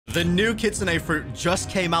The new Kitsune fruit just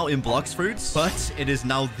came out in Blox fruits, but it is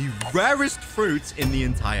now the rarest fruit in the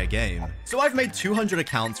entire game. So I've made 200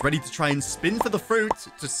 accounts ready to try and spin for the fruit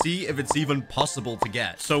to see if it's even possible to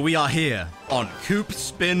get. So we are here on Coop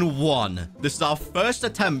Spin 1. This is our first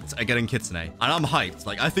attempt at getting Kitsune, and I'm hyped.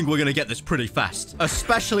 Like, I think we're gonna get this pretty fast,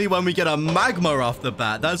 especially when we get a magma off the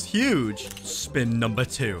bat. That's huge. Spin number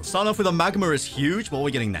 2. Starting off with a magma is huge. What are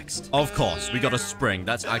we getting next? Of course, we got a spring.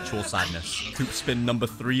 That's actual sadness. Coop Spin number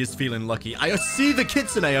 3 is feeling lucky. I see the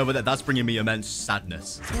Kitsune over there. That's bringing me immense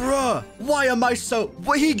sadness. Bruh, why am I so...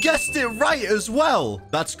 Well, he guessed it right as well.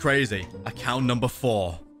 That's crazy. Account number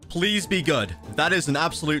 4. Please be good. That is an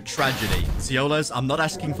absolute tragedy. Ziolas, I'm not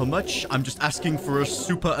asking for much. I'm just asking for a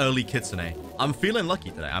super early Kitsune. I'm feeling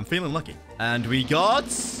lucky today. I'm feeling lucky. And we got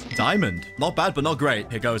diamond. Not bad, but not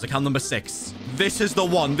great. Here goes account number 6. This is the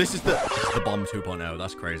one. This is the bomb 2.0.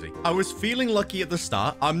 That's crazy. I was feeling lucky at the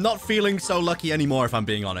start. I'm not feeling so lucky anymore, if I'm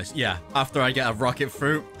being honest. Yeah, after I get a rocket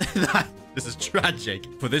fruit. This is tragic.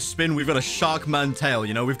 For this spin, we've got a shark man tail.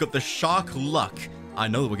 You know, we've got the shark luck. I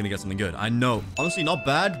know that we're going to get something good. I know. Honestly, not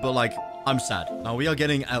bad, but like, I'm sad. Now, we are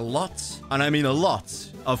getting a lot, and I mean a lot,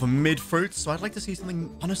 of mid fruits. So I'd like to see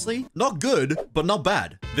something, honestly, not good, but not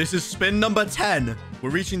bad. This is spin number 10. We're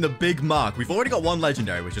reaching the big mark. We've already got one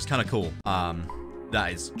legendary, which is kind of cool.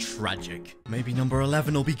 That is tragic. Maybe number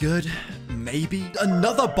 11 will be good. Maybe.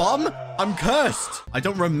 Another bomb? I'm cursed. I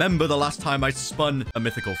don't remember the last time I spun a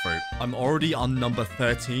mythical fruit. I'm already on number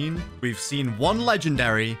 13. We've seen one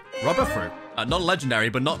legendary rubber fruit. Not legendary,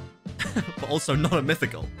 but not... but also not a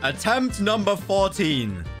mythical. Attempt number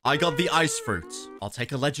 14. I got the ice fruit. I'll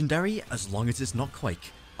take a legendary as long as it's not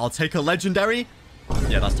Quake. I'll take a legendary...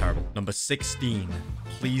 Yeah, that's terrible. Number 16.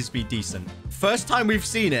 Please be decent. First time we've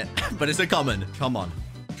seen it, but it's a common. Come on.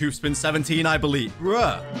 Coop Spin 17, I believe.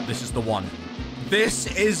 Bruh. This is the one.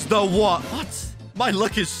 This is the one. What? My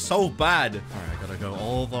luck is so bad. All right, I gotta go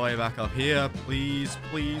all the way back up here. Please,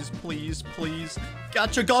 please, please, please.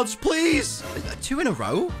 Gacha gods, please. 2 in a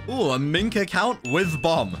row? Ooh, a mink account with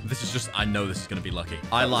bomb. This is just, I know this is going to be lucky.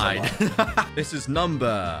 I lied. This is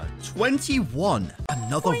number 21.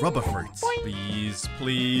 Another rubber fruit. Please,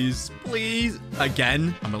 please, please.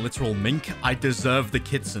 Again, I'm a literal mink. I deserve the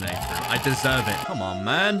Kitsune. I deserve it. Come on,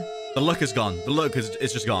 man. The luck is gone. The luck is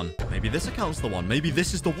just gone. Maybe this account's the one. Maybe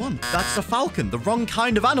this is the one. That's the falcon. The wrong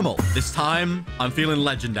kind of animal. This time, I'm feeling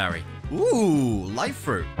legendary. Ooh, life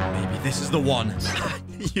fruit. Maybe this is the one.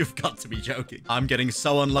 You've got to be joking. I'm getting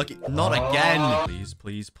so unlucky. Not again. Please,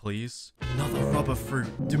 please, please. Another rubber fruit.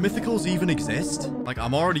 Do mythicals even exist? Like,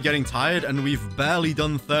 I'm already getting tired and we've barely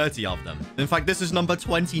done 30 of them. In fact, this is number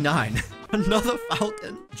 29. Another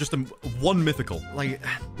falcon. Just one mythical. Like,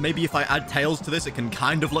 maybe if I add tails to this, it can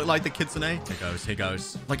kind of look like the Kitsune. Here goes, here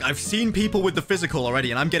goes. Like, I've seen people with the physical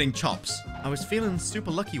already and I'm getting chops. I was feeling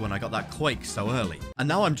super lucky when I got that Quake so early. And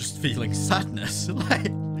now I'm just feeling sadness.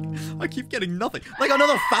 Like, I keep getting nothing. Like,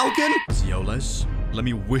 another falcon? Ziolas, let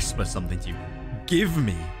me whisper something to you. Give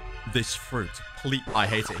me this fruit, please. I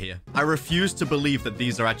hate it here. I refuse to believe that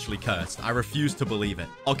these are actually cursed. I refuse to believe it.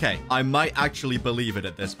 Okay, I might actually believe it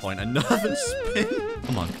at this point. Another spin.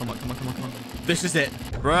 Come on, come on, come on, come on, come on. This is it.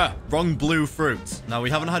 Bruh, wrong blue fruit. Now, we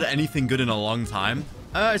haven't had anything good in a long time.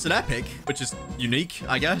 It's an epic, which is unique,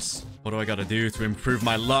 I guess. What do I gotta do to improve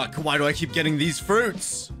my luck? Why do I keep getting these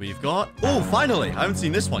fruits? We've got... Oh, finally! I haven't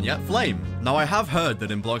seen this one yet. Flame. Now, I have heard that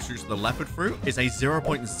in Blox fruits, the leopard fruit is a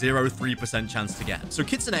 0.03% chance to get. So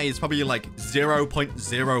Kitsune is probably like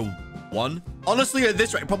 0.01. Honestly, at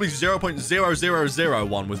this rate, probably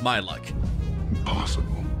 0.0001 with my luck. Impossible.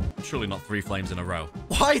 Surely not 3 flames in a row.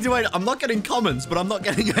 Why do I... I'm not getting commons, but I'm not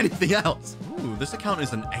getting anything else. Ooh, this account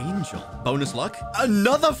is an angel. Bonus luck.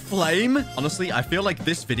 Another flame. Honestly, I feel like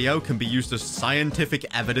this video can be used as scientific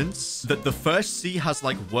evidence that the first sea has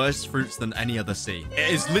like worse fruits than any other sea.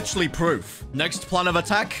 It is literally proof. Next plan of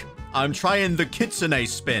attack. I'm trying the Kitsune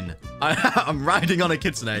spin. I'm riding on a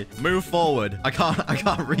Kitsune. Move forward. I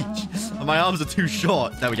can't reach. My arms are too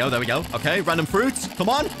short. There we go. There we go. Okay, random fruits. Come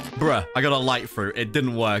on. Bruh, I got a light fruit. It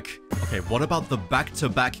didn't work. Okay, what about the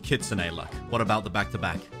back-to-back Kitsune luck? What about the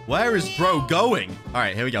back-to-back? Where is bro going? All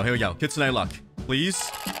right, here we go. Here we go. Kitsune luck. Please.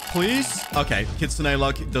 Please. Okay, Kitsune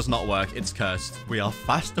luck does not work. It's cursed. We are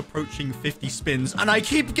fast approaching 50 spins, and I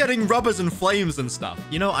keep getting rubbers and flames and stuff.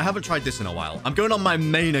 You know, I haven't tried this in a while. I'm going on my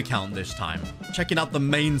main account this time. Checking out the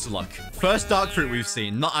main's luck. First dark fruit we've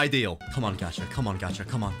seen. Not ideal. Come on, gacha. Come on, gacha.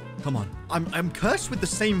 Come on. Come on. I'm cursed with the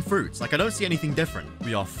same fruits. Like, I don't see anything different.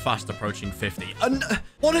 We are fast approaching 50. And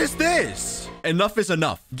what is this? Enough is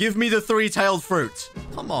enough. Give me the 3-tailed fruit.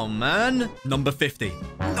 Come on, man. Number 50.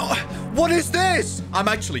 No. What is this? I'm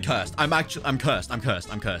actually cursed. I'm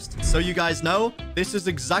cursed. So you guys know, this is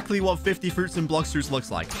exactly what 50 fruits in Blox Fruits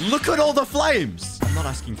looks like. Look at all the flames. I'm not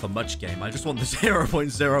asking for much game. I just want the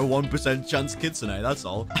 0.01% chance Kitsune. That's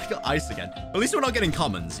all. I got ice again. At least we're not getting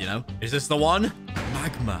commons, you know? Is this the one?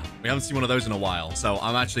 Magma. We haven't seen one of those in a while, so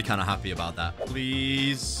I'm actually kind of happy about that.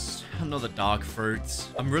 Please. Another dark fruit.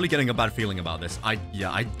 I'm really getting a bad feeling about this. I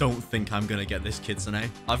don't think I'm gonna get this Kitsune.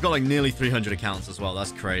 I've got like nearly 300 accounts as well.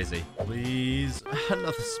 That's crazy. Please.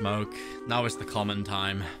 Another smoke. Now it's the common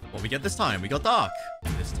time. What we get this time? We got dark.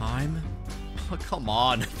 This time? Oh, come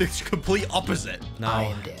on. The complete opposite.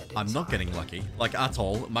 No, I'm not getting lucky. Like, at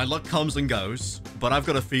all. My luck comes and goes. But I've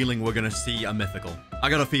got a feeling we're gonna see a mythical. I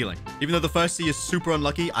got a feeling. Even though the first C is super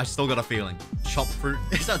unlucky, I still got a feeling. Chop fruit.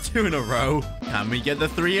 Is that 2 in a row? Can we get the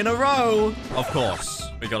 3 in a row? Of course.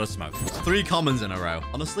 We got a smoke. 3 commons in a row.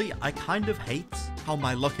 Honestly, I kind of hate how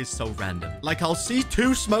my luck is so random. Like, I'll see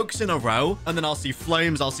 2 smokes in a row, and then I'll see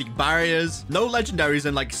flames, I'll see barriers. No legendaries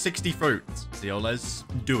and like 60 fruits. So, let's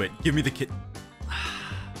do it. Give me the kit.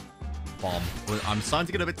 Bomb. I'm starting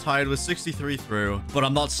to get a bit tired with 63 through, but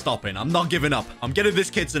I'm not stopping. I'm not giving up. I'm getting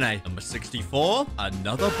this Kitsune. Number 64,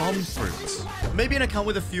 another bomb fruit. Maybe an account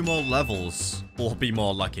with a few more levels will be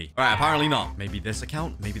more lucky. All right, apparently not. Maybe this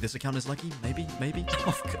account is lucky. Maybe.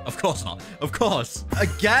 Of course not. Of course.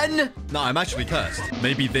 Again? No, I'm actually cursed.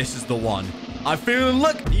 Maybe this is the one. I'm feeling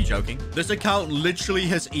lucky. Are you joking? This account literally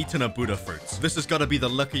has eaten a Buddha fruit. This has got to be the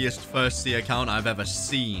luckiest first C account I've ever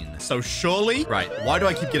seen. So surely... Right, why do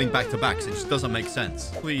I keep getting back-to-backs? It just doesn't make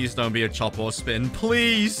sense. Please don't be a chop or spin.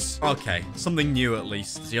 Please. Okay, something new at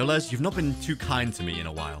least. Zioles, you've not been too kind to me in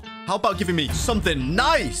a while. How about giving me something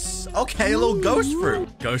nice? Okay, a little ghost fruit.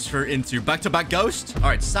 Ghost fruit into back-to-back ghost. All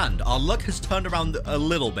right, sand. Our luck has turned around a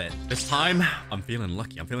little bit. This time, I'm feeling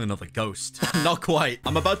lucky. I'm feeling another ghost. Not quite.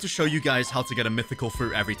 I'm about to show you guys how to get a mythical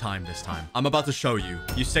fruit every time this time. I'm about to show you.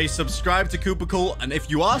 You say subscribe to Koopekool, and if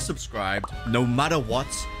you are subscribed, no matter what,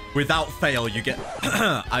 without fail, you get...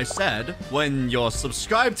 I said, when you're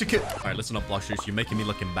subscribed to... All right, listen up, Blox Fruits. You're making me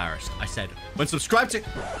look embarrassed. I said, when subscribed to...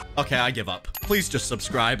 Okay, I give up. Please just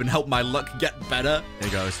subscribe and help my luck get better.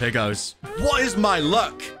 Here goes. Here goes. What is my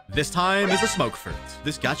luck? This time is a smoke fruit.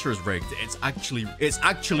 This gacha is rigged. It's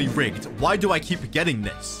actually rigged. Why do I keep getting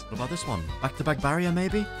this? What about this one? Back-to-back barrier,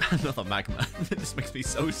 maybe? Another magma. This makes me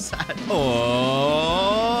so sad.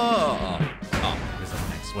 Oh, what is up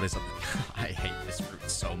next? What is up? I hate this fruit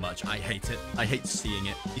so much. I hate it. I hate seeing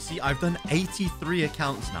it. You see, I've done 83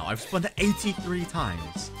 accounts now. I've spun 83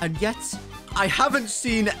 times. And yet, I haven't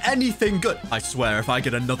seen anything good. I swear, if I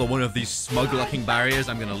get another one of these smug-looking barriers,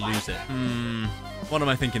 I'm gonna lose it. What am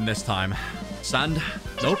I thinking this time? Sand?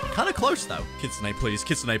 Nope. Kind of close, though. Kitsune, please.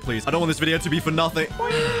 Kitsune, please. I don't want this video to be for nothing.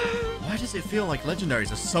 Why does it feel like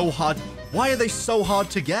legendaries are so hard? Why are they so hard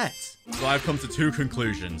to get? So I've come to 2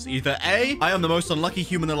 conclusions. Either A, I am the most unlucky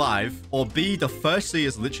human alive, or B, the first C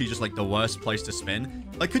is literally just like the worst place to spin.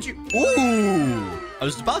 Like, could you... Ooh! I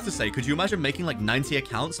was about to say, could you imagine making like 90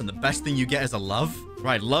 accounts and the best thing you get is a love?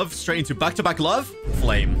 Right, love straight into back-to-back love.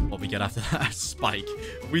 Flame. What we get after that? Spike.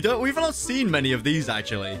 We've not seen many of these,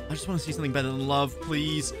 actually. I just want to see something better than love,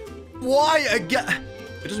 please. Why again?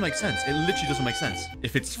 It doesn't make sense. It literally doesn't make sense.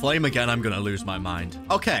 If it's flame again, I'm gonna lose my mind.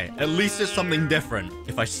 Okay, at least it's something different.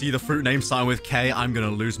 If I see the fruit name starting with K, I'm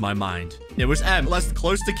gonna lose my mind. It was M. Less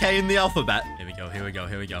close to K in the alphabet. Here we go, here we go,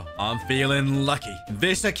 here we go. I'm feeling lucky.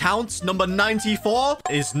 This account, number 94,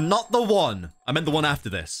 is not the one. I meant the one after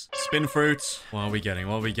this. Spin fruit. What are we getting?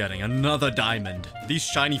 What are we getting? Another diamond. These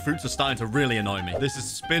shiny fruits are starting to really annoy me. This is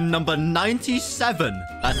spin number 97.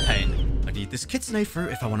 That's pain. I need this Kitsune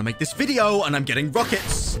fruit if I want to make this video, and I'm getting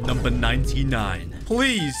rockets. Number 99.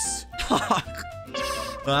 Please.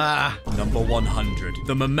 Number 100.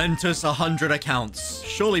 The momentous 100 accounts.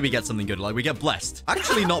 Surely we get something good. Like, we get blessed.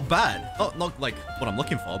 Actually, not bad. Not like what I'm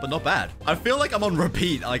looking for, but not bad. I feel like I'm on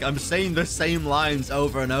repeat. Like, I'm saying the same lines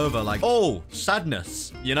over and over. Like, oh,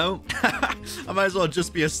 sadness, you know? I might as well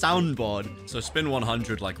just be a soundboard. So spin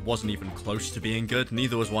 100, like, wasn't even close to being good.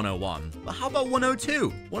 Neither was 101. But how about 102?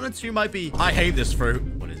 102 might be... I hate this fruit.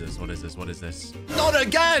 What is this? What is this? What is this? Not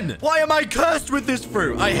again! Why am I cursed with this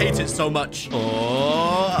fruit? I hate it so much. Oh...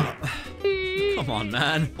 Come on,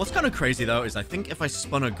 man. What's kind of crazy, though, is I think if I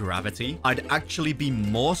spun a gravity, I'd actually be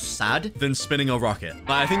more sad than spinning a rocket.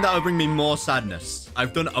 I think that would bring me more sadness.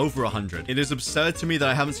 I've done over 100. It is absurd to me that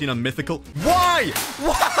I haven't seen a mythical... Why?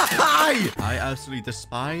 Why? I absolutely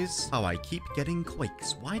despise how I keep getting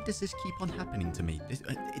quakes. Why does this keep on happening to me?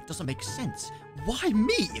 It doesn't make sense. Why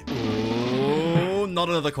me? Oh, not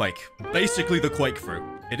another quake. Basically the quake fruit.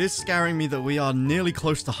 It is scaring me that we are nearly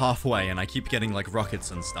close to halfway, and I keep getting, like,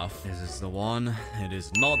 rockets and stuff. Is this the one? It is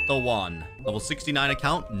not the one. Level 69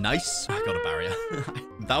 account. Nice. I got a barrier.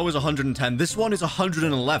 That was 110. This one is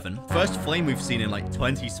 111. First flame we've seen in, like,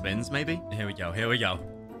 20 spins, maybe. Here we go. Here we go.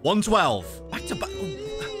 112. Back to back.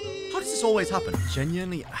 How does this always happen?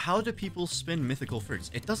 Genuinely, how do people spin mythical fruits?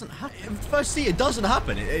 It doesn't happen. First, see, it doesn't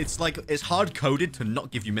happen. It's like, it's hard-coded to not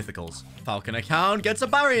give you mythicals. Falcon account gets a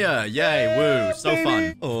barrier. Yay, woo. So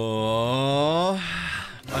fun. Oh,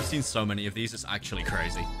 I've seen so many of these. It's actually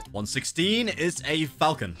crazy. 116 is a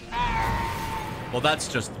falcon. Well, that's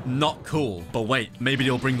just not cool. But wait, maybe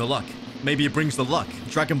it'll bring the luck. Maybe it brings the luck.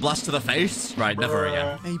 Dragon Blast to the face? Right, never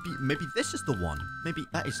again. Maybe this is the one. Maybe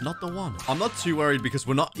that is not the one. I'm not too worried because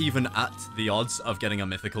we're not even at the odds of getting a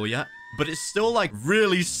mythical yet. But it's still, like,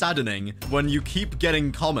 really saddening when you keep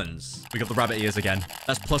getting commons. We got the rabbit ears again.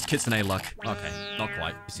 That's plus Kitsune luck. Okay, not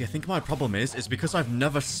quite. You see, I think my problem is because I've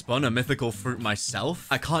never spun a mythical fruit myself,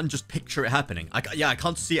 I can't just picture it happening. I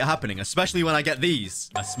can't see it happening, especially when I get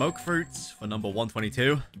these. A smoke fruit for number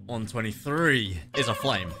 122. 123 is a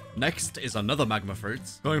flame. Next is another magma fruit.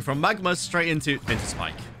 Going from magma straight into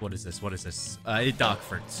spike. What is this? What is this? A dark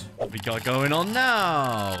fruit. What we got going on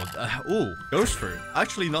now? Ooh, ghost fruit.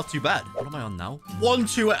 Actually, not too bad. What am I on now?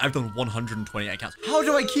 128. I've done 128 accounts. How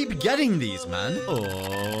do I keep getting these, man?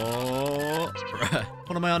 Oh.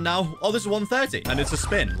 What am I on now? Oh, this is 130. And it's a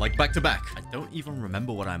spin, like back to back. I don't even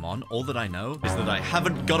remember what I'm on. All that I know is that I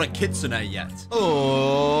haven't got a Kitsune yet.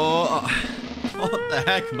 Oh. What the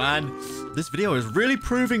heck, man? This video is really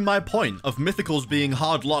proving my point of mythicals being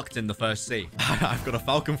hard locked in the first sea. I've got a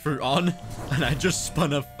falcon fruit on, and I just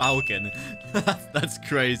spun a falcon. That's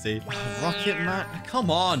crazy. Rocket Man, come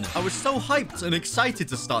on. I was so hyped and excited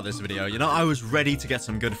to start this video. You know, I was ready to get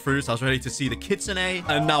some good fruits. I was ready to see the Kitsune,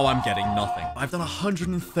 and now I'm getting nothing. I've done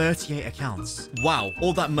 138 accounts. Wow,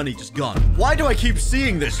 all that money just gone. Why do I keep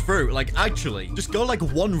seeing this fruit? Like, actually, just go like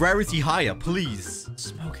one rarity higher, please.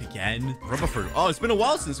 Smoke again. Rubber fruit. Oh, it's been a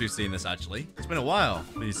while since we've seen this, actually. It's been a while.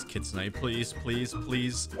 Please, Kitsune, please, please,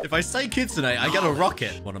 please. If I say Kitsune, I get a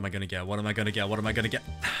rocket. What am I gonna get? What am I gonna get? What am I gonna get?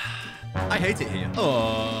 I hate it here.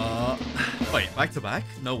 Oh. Wait, back-to-back?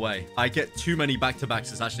 No way. I get too many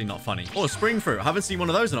back-to-backs. It's actually not funny. Oh, spring fruit. I haven't seen one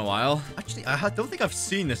of those in a while. Actually, I don't think I've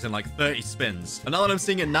seen this in like 30 spins. And now that I'm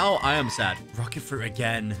seeing it now, I am sad. Rocket fruit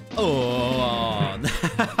again. Oh. I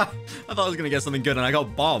thought I was going to get something good, and I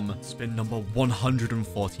got bomb. Spin number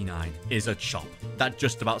 149 is a chop. That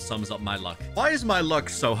just about sums up my luck. Why is my luck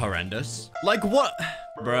so horrendous? Like, what?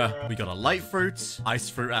 Bruh, we got a light fruit, ice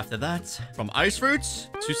fruit after that. From ice fruit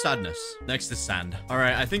to sadness. Next is sand. All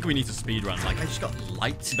right, I think we need to speed run. Like, I just got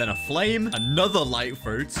light, then a flame, another light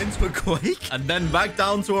fruit, into a quake, and then back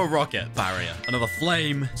down to a rocket. Barrier. Another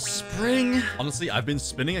flame. Spring. Honestly, I've been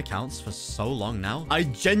spinning accounts for so long now. I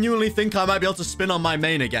genuinely think I might be able to spin on my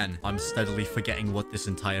main again. I'm steadily forgetting what this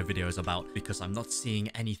entire video is about because I'm not seeing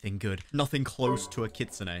anything good. Nothing close to a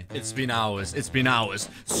Kitsune. It's been hours. It's been hours.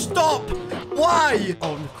 Stop! Why?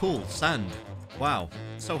 Oh, cool. Sand. Wow.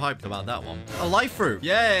 So hyped about that one. A light fruit.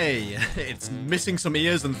 Yay. It's missing some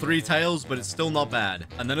ears and 3 tails, but it's still not bad.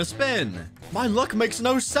 And then a spin. My luck makes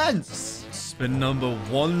no sense. Spin number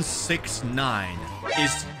 169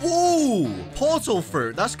 is... Ooh! Portal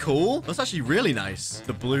fruit. That's cool. That's actually really nice.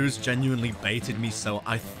 The blues genuinely baited me, so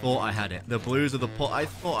I thought I had it. The blues of the pot. I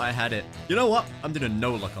thought I had it. You know what? I'm doing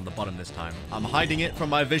no luck on the bottom this time. I'm hiding it from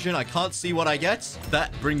my vision. I can't see what I get.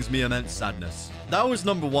 That brings me immense sadness. That was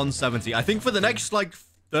number 170. I think for the next, like,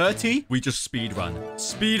 30, we just speed run.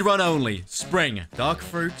 Speed run only. Spring. Dark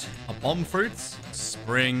fruit. A bomb fruit.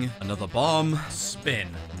 Spring. Another bomb. Spin.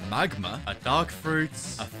 Magma. A dark fruit.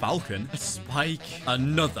 A falcon. A spike.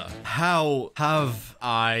 Another. How have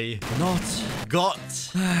I not got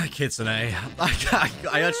Kitsune?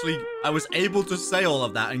 I was able to say all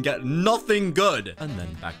of that and get nothing good. And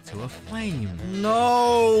then back to a flame.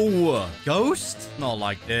 No. Ghost? Not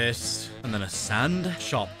like this. And then a sand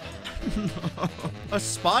shop. A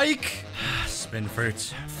spike. Spin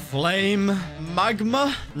fruit. Flame.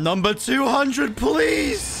 Magma. Number 200,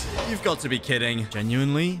 please. You've got to be kidding.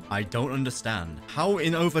 Genuinely, I don't understand. How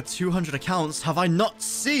in over 200 accounts have I not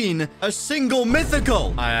seen a single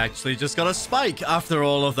mythical? I actually just got a spike after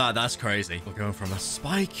all of that. That's crazy. We're going from a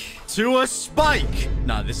spike to a spike.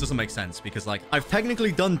 Nah, this doesn't make sense because, like, I've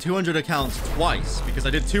technically done 200 accounts twice because I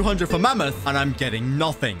did 200 for Mammoth and I'm getting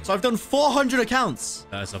nothing. So I've done 400 accounts.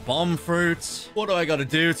 There's a bomb fruit. What do I got to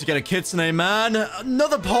do to get a Kitsune, man?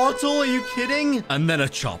 Another portal? Are you kidding? And then a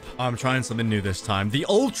chop. I'm trying something new this time. The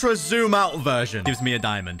ultra zoom out version gives me a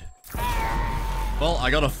diamond. Well,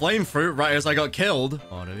 I got a flame fruit right as I got killed.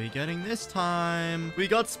 What are we getting this time? We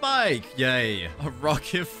got Spike. Yay. A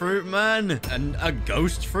rocket fruit, man. And a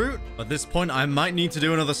ghost fruit. At this point, I might need to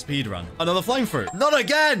do another speed run. Another flame fruit. Not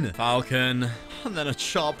again. Falcon. And then a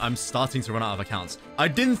chop. I'm starting to run out of accounts. I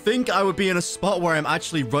didn't think I would be in a spot where I'm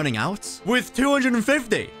actually running out with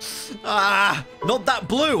 250. Not that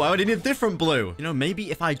blue. I already need a different blue. You know, maybe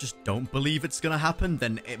if I just don't believe it's gonna happen,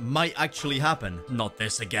 then it might actually happen. Not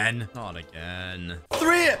this again. Not again.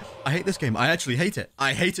 3. I hate this game. I actually hate it.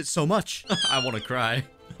 I hate it so much. I want to cry.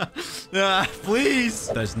 Please.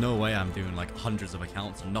 There's no way I'm doing like hundreds of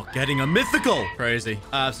accounts and not getting a mythical. Crazy.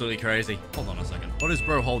 Absolutely crazy. Hold on a second. What is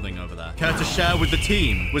bro holding over there? Care to share with the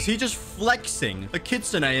team? Was he just flexing a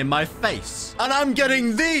Kitsune in my face? And I'm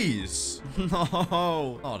getting these.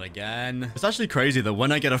 No, not again. It's actually crazy that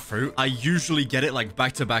when I get a fruit, I usually get it like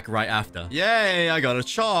back to back right after. Yay, I got a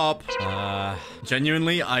chop.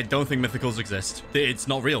 Genuinely, I don't think mythicals exist. It's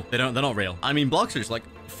not real. They're not real. I mean, Bloxers, like,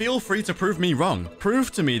 feel free to prove me wrong.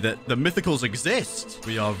 Prove to me that the mythicals exist.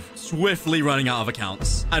 We are swiftly running out of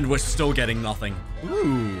accounts, and we're still getting nothing.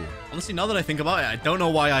 Ooh. Honestly, now that I think about it, I don't know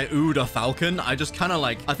why I oohed a falcon. I just kind of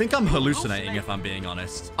like, I think I'm hallucinating if I'm being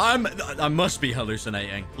honest. I must be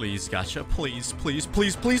hallucinating. Please, gacha. Please, please,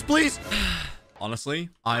 please, please, please. Honestly,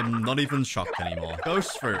 I'm not even shocked anymore.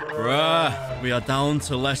 Ghost fruit. Bruh. We are down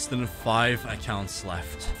to less than 5 accounts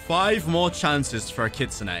left. 5 more chances for a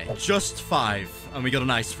Kitsune. Just 5. And we got an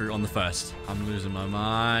ice fruit on the first. I'm losing my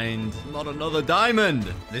mind. Not another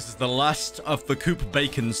diamond. This is the last of the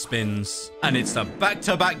Koopekool spins. And it's a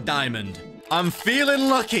back-to-back diamond. I'm feeling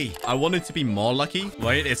lucky. I want it to be more lucky.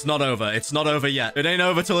 Wait, it's not over. It's not over yet. It ain't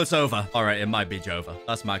over till it's over. All right, it might be Jova.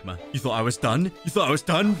 That's magma. You thought I was done? You thought I was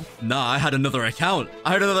done? Nah, I had another account.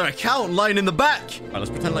 I had another account lying in the back. All right,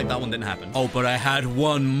 let's pretend like that one didn't happen. Oh, but I had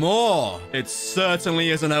one more. It certainly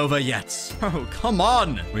isn't over yet. Oh, come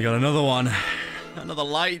on. We got another one. Another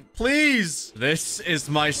light, please. This is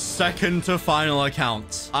my second to final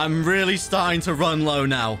account. I'm really starting to run low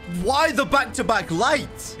now. Why the back-to-back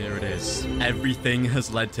light? Here it is. Everything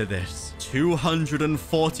has led to this.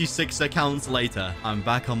 246 accounts later, I'm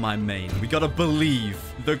back on my main. We gotta believe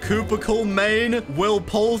the Koopekool main will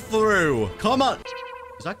pull through. Come on.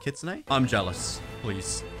 Is that Kitsune? I'm jealous.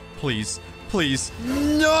 Please. Please. Please.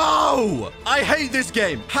 No! I hate this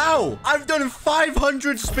game. How? I've done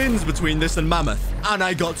 500 spins between this and Mammoth, and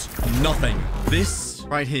I got nothing. This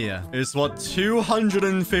right here is what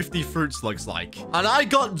 250 fruits looks like. And I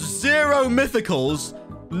got 0 mythicals,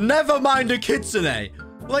 never mind a Kitsune.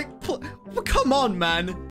 Like, come on, man.